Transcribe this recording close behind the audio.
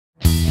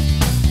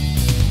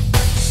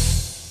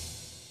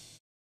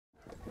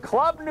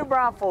Club New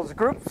Braunfels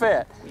Group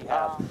Fit. We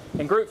have.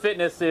 And group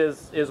fitness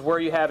is where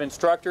you have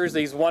instructors,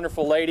 these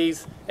wonderful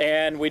ladies,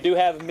 and we do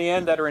have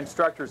men that are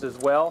instructors as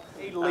well.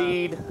 They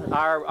lead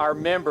our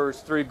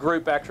members through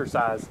group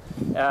exercise,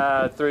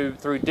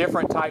 through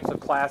different types of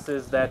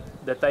classes that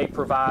they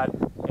provide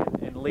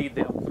and lead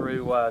them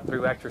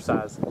through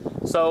exercise.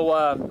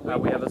 So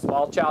we have a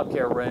small child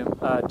care room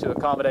to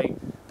accommodate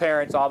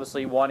parents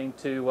obviously wanting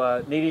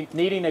to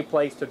needing a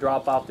place to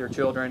drop off their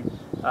children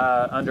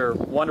under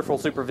wonderful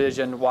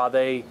supervision while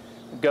they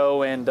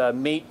go and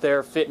meet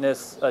their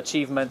fitness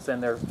achievements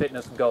and their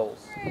fitness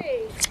goals.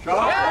 Hey.